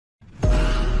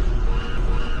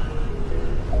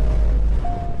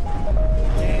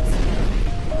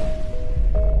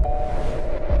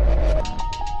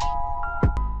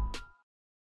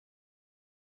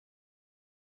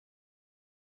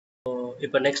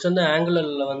இப்போ நெக்ஸ்ட் வந்து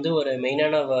ஆங்குலரில் வந்து ஒரு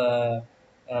மெயினான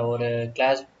ஒரு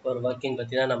கிளாஸ் ஒரு ஒர்க்கிங்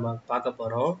பற்றி தான் நம்ம பார்க்க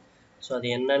போகிறோம். ஸோ அது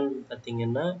என்னன்னு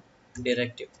பார்த்தீங்கன்னா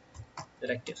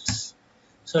டிரெக்டிவ்ஸ்.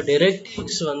 ஸோ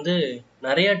டிரெக்டிவ்ஸ் வந்து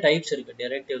நிறைய டைப்ஸ் இருக்குது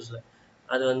டிரெக்டிவ்ஸில்.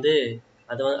 அது வந்து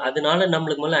அதனால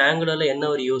நம்மளுக்கு முதல்ல ஆங்குலரில் என்ன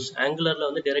ஒரு யூஸ், ஆங்குலரில்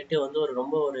வந்து டிரெக்டிவ் வந்து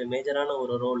ரொம்ப ஒரு மேஜரான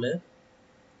ஒரு ரோலு.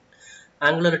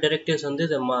 ஆங்குலர் டிரெக்டிவ்ஸ் வந்து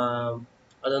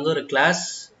அது வந்து ஒரு கிளாஸ்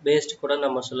பேஸ்டு கூட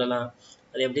நம்ம சொல்லலாம்.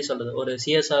 அது எப்படி சொல்கிறது, ஒரு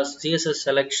சிஎஸ்எஸ்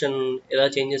செலெக்ஷன்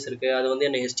ஏதாவது சேஞ்சஸ் இருக்குது, அது வந்து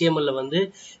என்ன HTML வந்து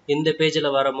இந்த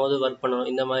பேஜில் வரும்போது ஒர்க் பண்ணணும்.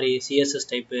 இந்த மாதிரி CSS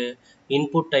type,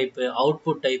 input type,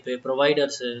 output type,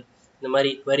 providers, இந்த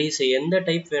மாதிரி queries எந்த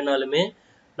டைப் வேணாலுமே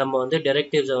நம்ம வந்து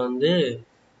டிரெக்டிவ்ஸை வந்து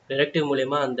டிரெக்டிவ்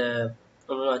மூலயமா அந்த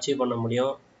அச்சீவ் பண்ண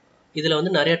முடியும். இதில்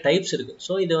வந்து நிறைய டைப்ஸ் இருக்குது.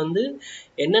 ஸோ இது வந்து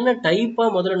என்னென்ன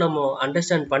டைப்பாக முதல்ல நம்ம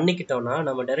அண்டர்ஸ்டாண்ட் பண்ணிக்கிட்டோம்னா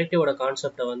நம்ம டிரெக்டிவோட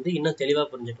கான்செப்டை வந்து இன்னும் தெளிவாக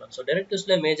புரிஞ்சுக்கலாம். ஸோ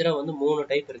டிரெக்டிவ்ஸில் மேஜராக வந்து 3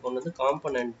 டைப் இருக்குது. ஒன்று வந்து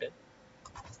காம்பனண்ட்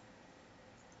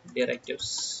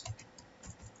டிரெக்டிவ்ஸ்,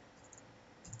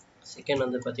 செகண்ட்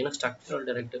வந்து பார்த்தீங்கன்னா ஸ்ட்ரக்சரல்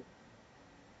டிரெக்டிவ்,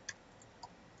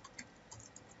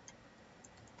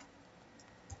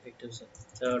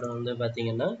 தேர்ட் வந்து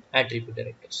பார்த்தீங்கன்னா ஆட்ரிபியூட்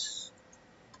டிரெக்டிவ்ஸ்.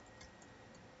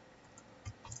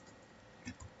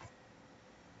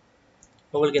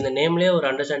 உங்களுக்கு இந்த நேம்லேயே ஒரு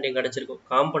அண்டர்ஸ்டாண்டிங் கிடச்சிருக்கும்.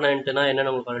 காம்பனண்ட்னா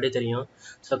என்னென்னு உங்களுக்கு ஆல்ரெடி தெரியும்.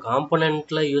 ஸோ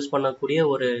காம்பனண்ட்டில் யூஸ் பண்ணக்கூடிய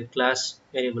ஒரு கிளாஸ்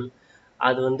வேரியபிள்,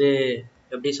 அது வந்து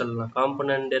எப்படி சொல்லலாம்,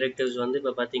 காம்பனண்ட் டிரெக்டிவ்ஸ் வந்து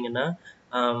இப்போ பார்த்தீங்கன்னா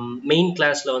மெயின்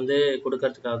கிளாஸில் வந்து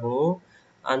கொடுக்கறதுக்காகவும்,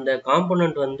 அந்த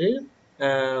காம்பனண்ட் வந்து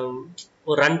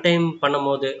ஒரு ரன் டைம் பண்ணும்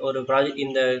போது ஒரு ப்ராஜெக்ட்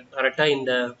இந்த கரெக்டாக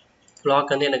இந்த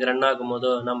பிளாக் வந்து எனக்கு ரன் ஆகும்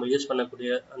போதோ நம்ம யூஸ் பண்ணக்கூடிய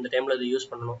அந்த டைமில் அது யூஸ்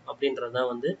பண்ணணும் அப்படின்றது தான்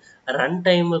வந்து ரன்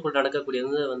டைமுக்குள்ள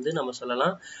நடக்கக்கூடியது வந்து நம்ம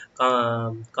சொல்லலாம்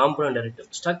காம்பனண்ட் டிரெக்டிவ்.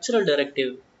 ஸ்ட்ரக்சரல்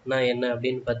டிரெக்டிவ்னா என்ன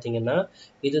அப்படின்னு பார்த்தீங்கன்னா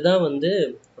இதுதான் வந்து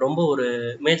ரொம்ப ஒரு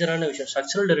மேஜரான விஷயம்.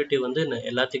 ஸ்ட்ரக்சரல் டிரெக்டிவ் வந்து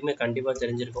எல்லாத்துக்குமே கண்டிப்பாக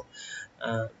தெரிஞ்சிருக்கும்.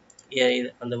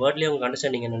 அந்த வேர்ட்லேயே உங்களுக்கு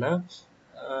அண்டர்ஸ்டாண்டிங் என்னென்னா,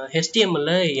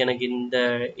 HTML எனக்கு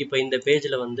இப்போ இந்த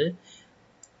பேஜில் வந்து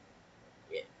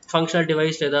ஃபங்க்ஷனல்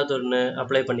டிவைஸில் ஏதாவது ஒன்று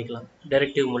அப்ளை பண்ணிக்கலாம்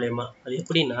டிரெக்டிவ் மூலயமா. அது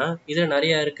எப்படின்னா இதில்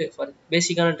நிறையா இருக்குது. ஃபார்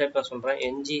பேசிக்கான டைப் நான் சொல்கிறேன்.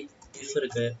 NG if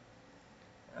இருக்குது,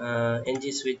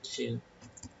 NG switch,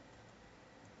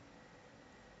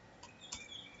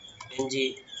 NG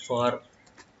for.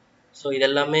 So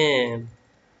இதெல்லாமே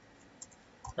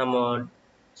நம்ம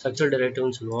ஸ்ட்ரக்சரல்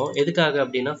டிரெக்டிவ்னு சொல்லுவோம். எதுக்காக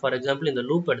அப்படின்னா, ஃபார் எக்ஸாம்பிள் இந்த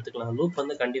லூப் எடுத்துக்கலாம். லூப்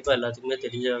வந்து கண்டிப்பாக எல்லாத்துக்குமே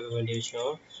தெரிஞ்ச வேண்டிய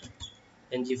விஷயம்.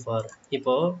 NG for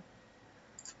இப்போது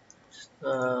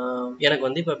எனக்கு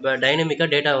வந்து இப்போ டைனமிக்காக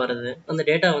டேட்டா வருது. அந்த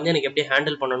டேட்டா வந்து எனக்கு எப்படி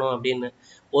ஹேண்டில் பண்ணணும் அப்படின்னு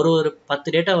ஒரு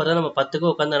 10 டேட்டா வருதா நம்ம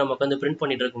 10க்கும் நம்ம உட்காந்து பிரிண்ட்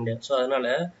பண்ணிட்டு இருக்க முடியாது. ஸோ அதனால்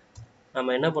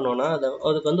நம்ம என்ன பண்ணுவோம்னா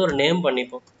அதுக்கு வந்து ஒரு நேம்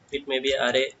பண்ணிப்போம். It maybe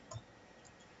array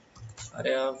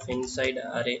of inside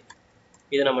array.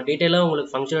 இது நம்ம டீட்டெயிலாக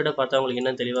உங்களுக்கு ஃபங்க்ஷனோட பார்த்தா உங்களுக்கு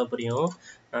என்ன தெளிவாக புரியும்.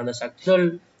 நான் அந்த ஸ்ட்ரக்சரல்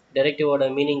டிரெக்டிவோட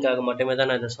மீனிங்காக மட்டுமே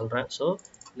தான் நான் இதை சொல்கிறேன். ஸோ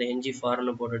இந்த NG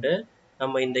ஃபார்னு போட்டுட்டு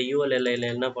நம்ம இந்த ULL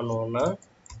என்ன பண்ணுவோம்னா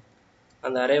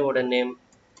அந்த அரேவோட நேம்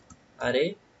அரே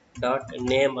டாட்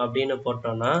நேம் அப்படின்னு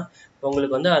போட்டோம்னா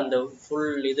உங்களுக்கு வந்து அந்த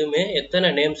ஃபுல் இதுவுமே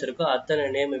எத்தனை நேம்ஸ் இருக்கோ அத்தனை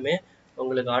நேமுமே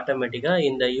உங்களுக்கு ஆட்டோமேட்டிக்காக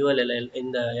இந்த ULL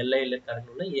இந்த எல்ஐயில்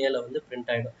கரெக்ட் ஏல வந்து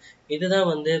பிரிண்ட் ஆகிடும்.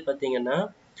 இதுதான் வந்து பார்த்தீங்கன்னா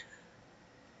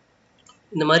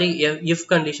இந்த மாதிரி இஃப்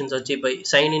கண்டிஷன்ஸ் வச்சு இப்போ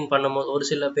சைன்இன் பண்ணும்போது ஒரு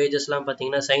சில பேஜஸ்லாம்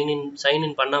பார்த்தீங்கன்னா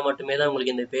சைன்இன் பண்ணால் மட்டுமே தான்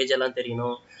உங்களுக்கு இந்த பேஜ் எல்லாம்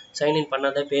தெரியணும், சைன்இன்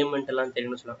பண்ணாத பேமெண்ட் எல்லாம்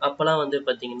தெரியணும்னு சொல்லுவாங்க. அப்போல்லாம் வந்து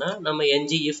பார்த்தீங்கன்னா நம்ம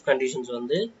NG இஃப் கண்டிஷன்ஸ்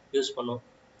வந்து யூஸ் பண்ணுவோம்.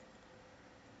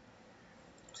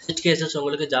 ஸ்விட்ச் கேசஸ்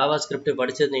உங்களுக்கு ஜாவா ஸ்கிரிப்ட்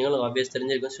படிச்சிருந்தீங்களும் ஆப்வியஸ்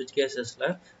தெரிஞ்சிருக்கும் ஸ்விட்ச் கேசஸில்.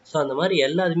 ஸோ அந்த மாதிரி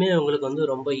எல்லாத்துமே உங்களுக்கு வந்து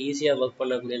ரொம்ப ஈஸியாக ஒர்க்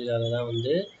பண்ணக்கூடியதுக்காக தான்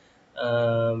வந்து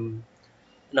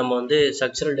நம்ம வந்து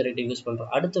ஸ்ட்ரக்சரல் டிரெக்டிவ் யூஸ்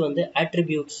பண்ணுறோம். அடுத்து வந்து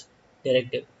ஆட்ரிபியூட்ஸ்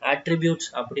டிரெக்டிவ். ஆட்ரிபியூட்ஸ்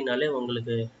அப்படின்னாலே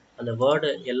உங்களுக்கு அந்த வேர்டு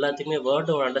எல்லாத்துக்குமே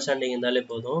வேர்டோட அண்டர்ஸ்டாண்டிங் இருந்தாலே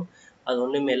போதும். அது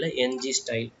ஒன்றுமே இல்லை, NG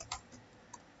ஸ்டைல்.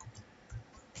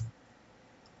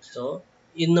 ஸோ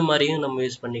இந்த மாதிரியும் நம்ம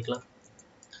யூஸ் பண்ணிக்கலாம்.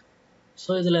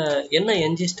 ஸோ இதில் என்ன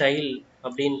NG ஸ்டைல்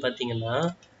அப்படின்னு பார்த்தீங்கன்னா,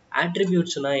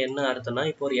 ஆட்ரிபியூட்ஸ்னால் என்ன அர்த்தம்னா,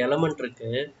 இப்போ ஒரு எலமெண்ட்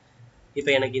இருக்குது. இப்போ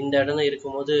எனக்கு இந்த இடம் தான்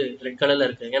இருக்கும்போது ரெட் கலரில்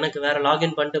இருக்குது, எனக்கு வேறு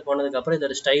லாகின் பண்ணிட்டு போனதுக்கப்புறம்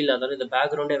இதோட ஸ்டைல், அதாவது இந்த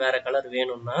பேக்ரவுண்டே வேறு கலர்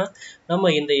வேணும்னா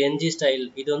நம்ம இந்த NG ஸ்டைல்,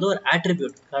 இது வந்து ஒரு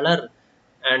attribute. Colour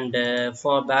and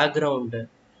background,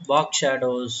 box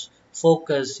shadows,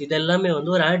 focus, இது எல்லாமே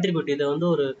வந்து ஒரு ஆட்ரிபியூட். இதை வந்து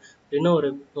இன்னும்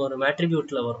ஒரு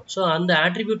ஆட்ரிபியூட்டில் வரும். ஸோ அந்த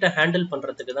ஆட்ரிபியூட்டை ஹேண்டில்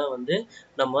பண்ணுறதுக்கு தான் வந்து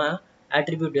நம்ம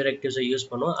ஆட்ரிபியூட் டிரெக்டிவ்ஸை யூஸ்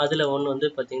பண்ணுவோம். அதில் ஒன்று வந்து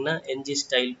பார்த்திங்கன்னா NG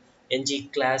ஸ்டைல், NG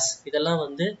கிளாஸ், இதெல்லாம்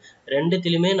வந்து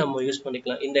ரெண்டுத்திலுமே நம்ம யூஸ்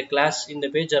பண்ணிக்கலாம். இந்த கிளாஸ் இந்த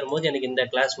பேஜ் வரும்போது எனக்கு இந்த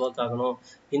கிளாஸ் ஒர்க் ஆகணும்,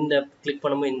 இந்த கிளிக்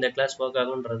பண்ணும்போது இந்த கிளாஸ் ஒர்க்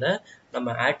ஆகணுன்றத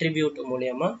நம்ம ஆட்ரிபியூட்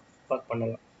மூலயமா ஒர்க்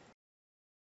பண்ணலாம்.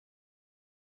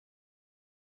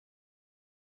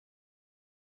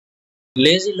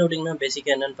 லேசி லோடிங்னா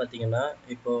பேசிக்காக என்னன்னு பார்த்தீங்கன்னா,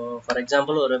 இப்போ ஃபார்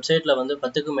எக்ஸாம்பிள் ஒரு வெப்சைட்டில் வந்து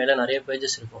 10க்கு மேலே நிறைய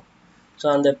பேஜஸ் இருக்கும். ஸோ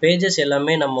அந்த பேஜஸ்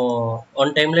எல்லாமே நம்ம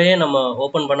ஒன் டைம்லேயே நம்ம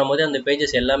ஓப்பன் பண்ணும்போது அந்த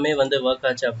பேஜஸ் எல்லாமே வந்து ஒர்க்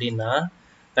ஆச்சு அப்படின்னா,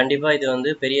 கண்டிப்பாக இது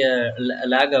வந்து பெரிய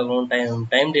லேக் ஆகும்,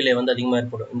 டைம் டிலே வந்து அதிகமாக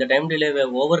ஏற்படும். இந்த டைம் டிலேவை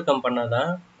ஓவர் கம் பண்ணால் தான்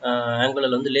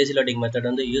ஆங்குலர் வந்து லேசி லோடிங் மெத்தட்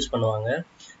வந்து யூஸ் பண்ணுவாங்க.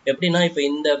 எப்படின்னா, இப்போ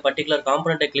இந்த பர்டிகுலர்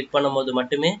காம்பனண்ட்டை கிளிக் பண்ணும்போது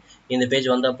மட்டுமே இந்த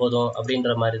பேஜ் வந்தால் போதும்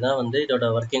அப்படின்ற மாதிரி தான் வந்து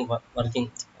இதோட ஒர்க்கிங்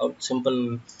அவுட்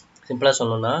சிம்பிளாக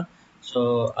சொல்லணும்னா. ஸோ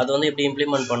அது வந்து எப்படி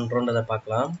இம்ப்ளிமெண்ட் பண்ணுறோன்றதை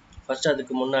பார்க்கலாம். ஃபர்ஸ்ட்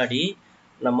அதுக்கு முன்னாடி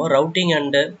நம்ம ரவுட்டிங்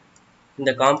அண்டு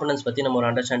இந்த காம்பனன்ட்ஸ் பற்றி நம்ம ஒரு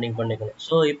அண்டர்ஸ்டாண்டிங் பண்ணிக்கணும்.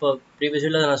 ஸோ இப்போ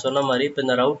ப்ரீவியஸில் நான் சொன்ன மாதிரி இப்போ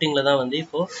இந்த ரவுட்டிங்கில் தான் வந்து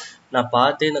இப்போது நான்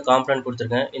பார்த்து இந்த காம்பனன்ட்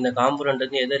கொடுத்துருக்கேன். இந்த காம்பனன்ட்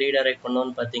வந்து எதை ரீடைரக்ட்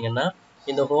பண்ணோன்னு பார்த்தீங்கன்னா,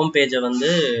 இந்த ஹோம் பேஜை வந்து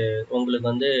உங்களுக்கு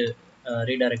வந்து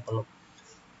ரீடைரக்ட் பண்ணும்.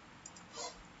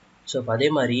 ஸோ இப்போ அதே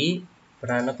மாதிரி இப்போ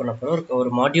நான் என்ன பண்ண போகிறேன்,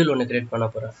 ஒரு மாடியூல் ஒன்று கிரியேட் பண்ண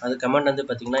போகிறேன். அது கமாண்ட் வந்து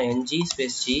பார்த்தீங்கன்னா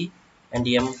ng-g and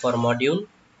m for module.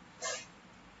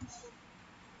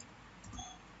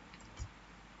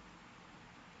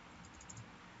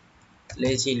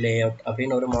 Lazy layout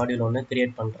அப்படின்னு ஒரு மாடியூல் ஒன்று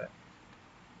கிரியேட் பண்ணுறேன்.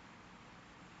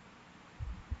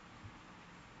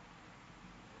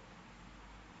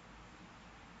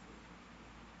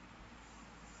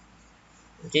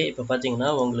 ஓகே, இப்போ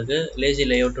பார்த்தீங்கன்னா உங்களுக்கு லேசி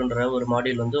லேஅவுட்ன்ற ஒரு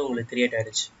மாடியூல் வந்து உங்களுக்கு கிரியேட்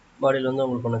ஆகிடுச்சு. மாடியூல் வந்து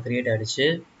உங்களுக்கு ஒன்று கிரியேட் ஆகிடுச்சு.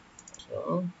 ஸோ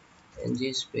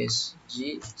ng-g-c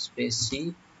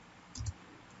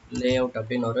லேஅவுட்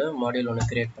அப்படின்னு ஒரு மாடியூல் ஒன்று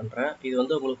கிரியேட் பண்ணுறேன். இது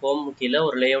வந்து உங்களுக்கு ஹோம் கீழே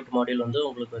ஒரு லேஅவுட் மாடியூல் வந்து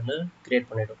உங்களுக்கு வந்து கிரியேட்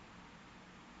பண்ணிடும்.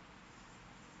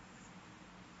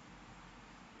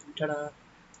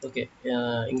 ஓகே,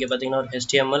 இங்கே பார்த்தீங்கன்னா ஒரு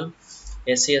HTML,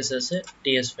 SCSS,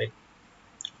 TS file.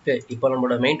 Okay, இப்போ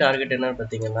நம்மளோட மெயின் டார்கெட் என்னன்னு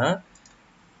பார்த்தீங்கன்னா,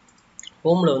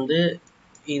 ஹோமில் வந்து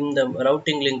இந்த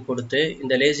ரவுட்டிங் லிங்க் கொடுத்து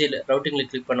இந்த லேசி ரவுட்டிங்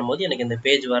லிங்க் கிளிக் பண்ணும்போது எனக்கு இந்த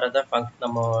பேஜ் வரதான்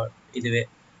நம்ம இதுவே.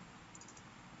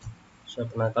 ஸோ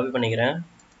இப்போ நான் காப்பி பண்ணிக்கிறேன்.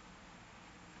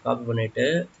 காப்பி பண்ணிவிட்டு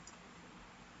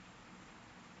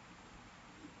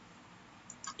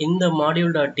இந்த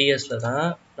மாடியூல் டாட் டிஎஸில் தான்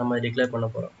நம்ம டிக்ளேர் பண்ண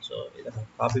போகிறோம். ஸோ இதை நான்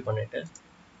காப்பி பண்ணிவிட்டு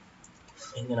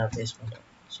இங்கே நான் பேஸ்ட் பண்ணுறேன்.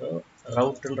 ஸோ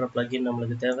ரவுட்டுன்ற பிளகின்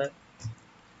நம்மளுக்கு தேவை.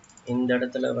 இந்த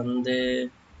இடத்துல வந்து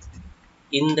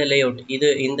இந்த லேஅவுட்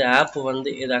இந்த ஆப் வந்து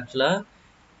இது ஆக்சுவலாக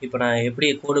இப்போ நான் எப்படி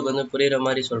கோடுக்கு வந்து புரிகிற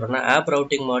மாதிரி சொல்கிறேன்னா, ஆப்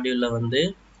ரவுட்டிங் மாடியூலில் வந்து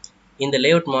இந்த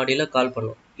லேஅவுட் மாடியூலை கால்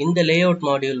பண்ணும். இந்த லேஅவுட்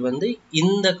மாடியூல் வந்து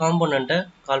இந்த காம்போனண்ட்டை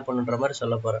கால் பண்ணுன்ற மாதிரி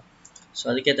சொல்ல போகிறேன். ஸோ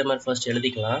அதுக்கேற்ற மாதிரி ஃபர்ஸ்ட்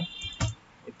எழுதிக்கலாம்.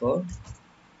 இப்போது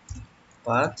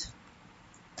பாத்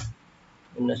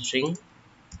இந்த ஸ்ட்ரிங்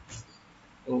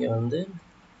இங்கே வந்து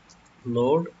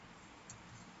லோட்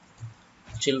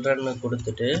சில்ட்ரன்னு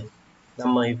கொடுத்துட்டு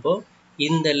நம்ம இப்போது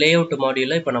இந்த லேஅவுட்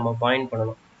மாடியூலை இப்போ நம்ம பாயிண்ட்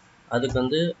பண்ணணும். அதுக்கு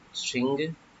வந்து ஸ்ட்ரிங்கு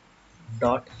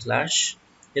டாட் ஸ்லாஷ்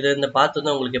இது இந்த பாத்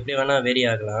வந்து உங்களுக்கு எப்படி வேணால் வேரி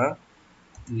ஆகலாம்.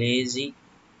 Lazy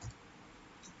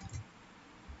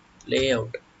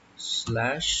layout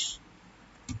slash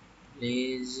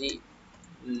lazy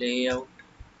layout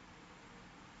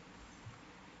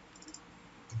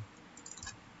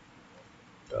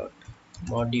dot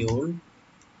module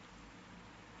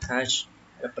hash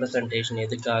representation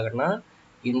எதுக்காகனா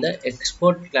இந்த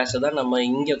எக்ஸ்போர்ட் கிளாஸை தான் நம்ம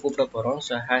இங்கே கூப்பிட போகிறோம்.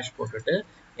 ஸோ ஹேஷ் போட்டுட்டு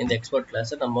இந்த எக்ஸ்போர்ட்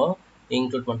கிளாஸை நம்ம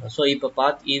இன்க்ளூட் பண்ணுறோம். ஸோ இப்போ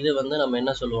இது வந்து நம்ம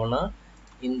என்ன சொல்லுவோம்னா,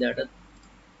 இந்த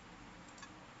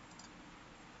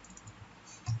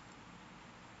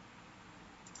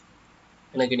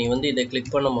எனக்கு நீ வந்து இதை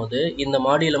கிளிக் பண்ணும்போது இந்த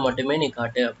மாடியூலை மட்டுமே நீ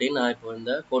காட்டு அப்படின்னு நான் இப்போ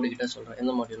இந்த கோடு கிட்ட சொல்கிறேன்.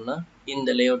 எந்த மாடியூல்னா இந்த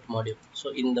லேஅவுட் மாடியூல். ஸோ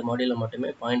இந்த மாடியூலை மட்டுமே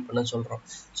பாயிண்ட் பண்ண சொல்கிறோம்.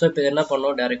 ஸோ இப்போ என்ன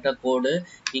பண்ணோம், டைரெக்டாக கோடு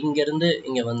இங்கேருந்து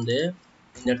இங்கே வந்து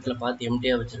இந்த இடத்துல பார்த்து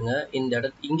எம்டியாக வச்சுருங்க.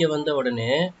 இங்கே வந்த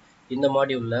உடனே இந்த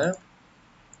மாடியூலில்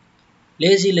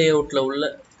லேசி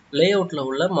லேஅவுட்டில்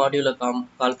உள்ள மாடியூலை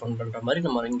கால் பண்ணுற மாதிரி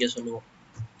நம்ம இங்கே சொல்லுவோம்.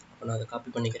 அப்போ நான் அதை காப்பி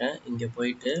பண்ணிக்கிறேன். இங்கே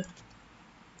போயிட்டு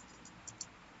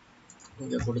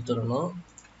இங்கே கொடுத்துடணும்,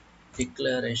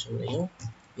 டிக்ளரேஷன்லையும்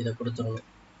இதை கொடுத்துடணும்.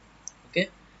 ஓகே,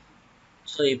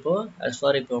 ஸோ இப்போ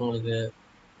உங்களுக்கு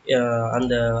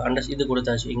அந்த இது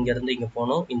கொடுத்தாச்சு. இங்கேருந்து இங்கே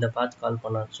போனோம், இந்த பாத் கால்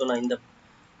பண்ணேன். ஸோ நான் இந்த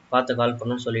பாத்தை கால்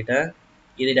பண்ணணும்னு சொல்லிட்டேன்.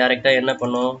 இது டேரெக்டாக என்ன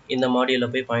பண்ணும், இந்த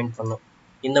மாடியூலில் போய் பாயிண்ட் பண்ணும்.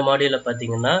 இந்த மாடியூலில்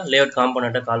பார்த்தீங்கன்னா லேஅவுட்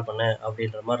காம்பனண்ட்டை கால் பண்ணேன்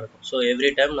அப்படின்ற மாதிரி இருக்கும். ஸோ எவ்ரி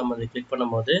டைம் நம்ம இதை கிளிக்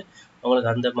பண்ணும்போது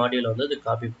உங்களுக்கு அந்த மாடியூலை வந்து இது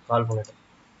கால் பண்ணிடும்.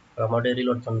 நான் மறுபடியும்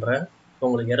ரீலோட் பண்ணுறேன். இப்போ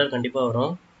உங்களுக்கு எரர் கண்டிப்பாக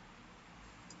வரும்.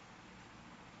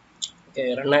 ஓகே,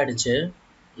 ரன் ஆகிடுச்சு.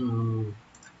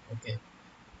 ஓகே,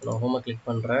 நான் ஹோமை கிளிக்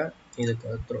பண்ணுறேன்.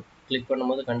 இதுக்கு கிளிக்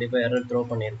பண்ணும்போது கண்டிப்பாக எரர் த்ரோ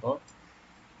பண்ணியிருக்கோம்.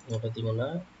 இங்கே பார்த்தீங்கன்னா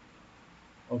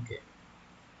ஓகே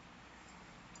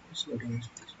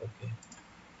ஓகே,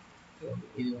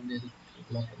 இது வந்து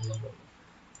எதுக்குலாம் பண்ணலாம்.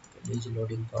 லேசி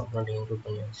லோடிங் காம்பனண்ட் இன்க்ளூட்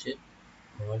பண்ணியாச்சு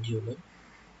மாடியூலு.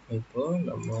 இப்போது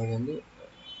நம்ம வந்து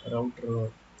ரவுட்ரு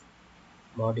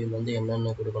மாடியூல் வந்து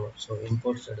என்னென்ன கொடுக்கணும். ஸோ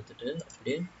இம்போர்ட்ஸ் எடுத்துகிட்டு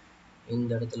அப்படியே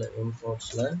இந்த இடத்துல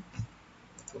இம்போர்ட்ஸில்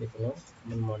கொடுக்கணும்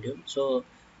comment module. So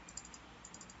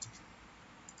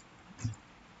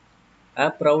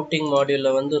app routing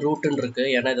மாடியூலில் வந்து ரூட்டுன்னு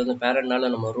இருக்குது, ஏன்னா இது வந்து பேரண்ட்னால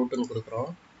நம்ம ரூட்டுன்னு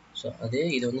கொடுக்குறோம். ஸோ அதே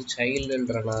இது வந்து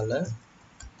சைல்டுன்றனால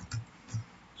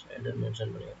சைல்டு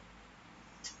மென்ஷன் பண்ணிடுறோம்.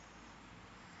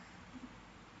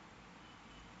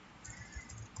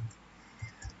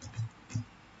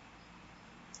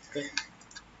 ஓகே,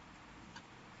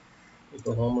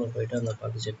 இப்போ ஹோமில் போய்ட்டு அந்த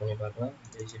பார்த்து செக் பண்ணி பார்க்கலாம்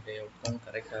பேஜ் லேஅவுட் தான்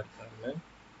கரெக்டாக இருக்கான்னு.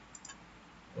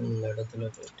 இந்த இடத்துல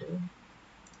போய்ட்டு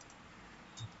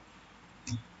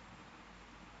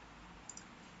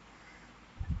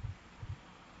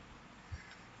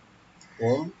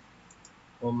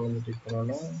ஹோம் வந்து கிளிக்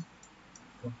பண்ணோன்னா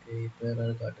ஓகே, இப்போ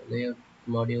ஏதாவது காட்டு layout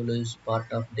module is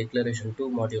part of declaration 2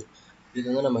 module. இது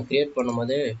வந்து நம்ம கிரியேட் பண்ணும்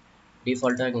போதே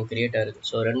டிஃபால்ட்டாக இங்கே கிரியேட் ஆகிருக்கு.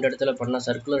 ஸோ 2 இடத்துல பண்ணால்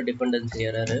சர்க்குலர் டிபெண்டன்சி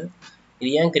எரரு. இது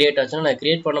ஏன் கிரியேட் ஆச்சுன்னா, நான்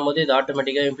கிரியேட் பண்ணும்போது இது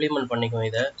ஆட்டோமேட்டிக்காக இம்ப்ளிமெண்ட் பண்ணிக்கும்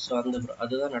இதை. ஸோ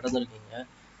அதுதான் நடந்திருக்குங்க.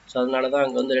 ஸோ அதனால தான்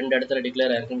அங்கே வந்து 2 இடத்துல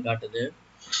டிக்ளேர் ஆயிருக்குன்னு காட்டுது.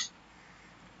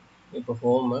 இப்போ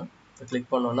ஹோமு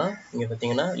கிளிக் பண்ணோன்னா இங்கே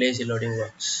பார்த்தீங்கன்னா லேசி லோடிங்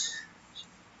ஒர்க்ஸ்.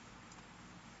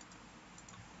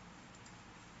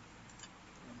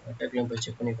 அட்டாக்லையும் போய்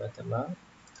செக் பண்ணி பார்த்துடலாம்.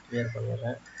 கிளியர்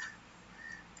பண்ணிடுறேன்,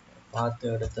 பார்த்து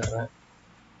எடுத்துடுறேன்.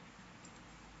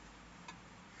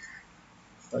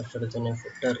 ஃபர்ஸ்ட் எடுத்தோடனே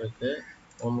ஃபுட்டர் இருக்குது,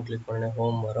 ஹோம் கிளிக் பண்ண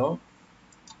ஹோம் வரும்.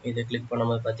 இதை கிளிக்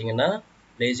பண்ணும்போது பார்த்தீங்கன்னா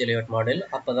லேசி லேஅவுட் மாடல்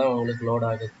அப்போ தான் உங்களுக்கு லோட்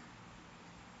ஆகுது.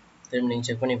 திரும்ப நீங்கள்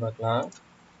செக் பண்ணி பார்க்கலாம்.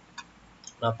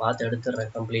 நான் பார்த்து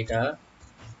எடுத்துடுறேன் கம்ப்ளீட்டாக.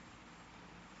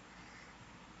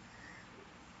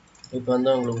 இப்போ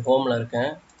வந்து உங்களுக்கு ஹோமில்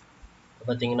இருக்கேன்.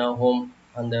 பார்த்தீங்கன்னா ஹோம்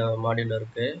அந்த மாடியூல்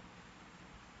இருக்குது.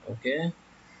 ஓகே,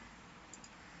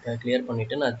 கிளியர்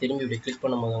பண்ணிவிட்டு நான் திரும்பி இப்படி கிளிக்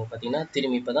பண்ணும்போது பார்த்தீங்கன்னா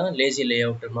திரும்பி இப்போ தான் லேசி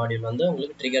லேஅவுட் மாடியூல் வந்து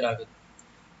உங்களுக்கு ட்ரிகர் ஆகுது.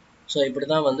 ஸோ இப்படி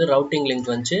தான் வந்து ரவுட்டிங்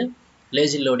லிங்க் வந்து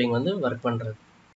லேசி லோடிங் வந்து ஒர்க் பண்ணுறது.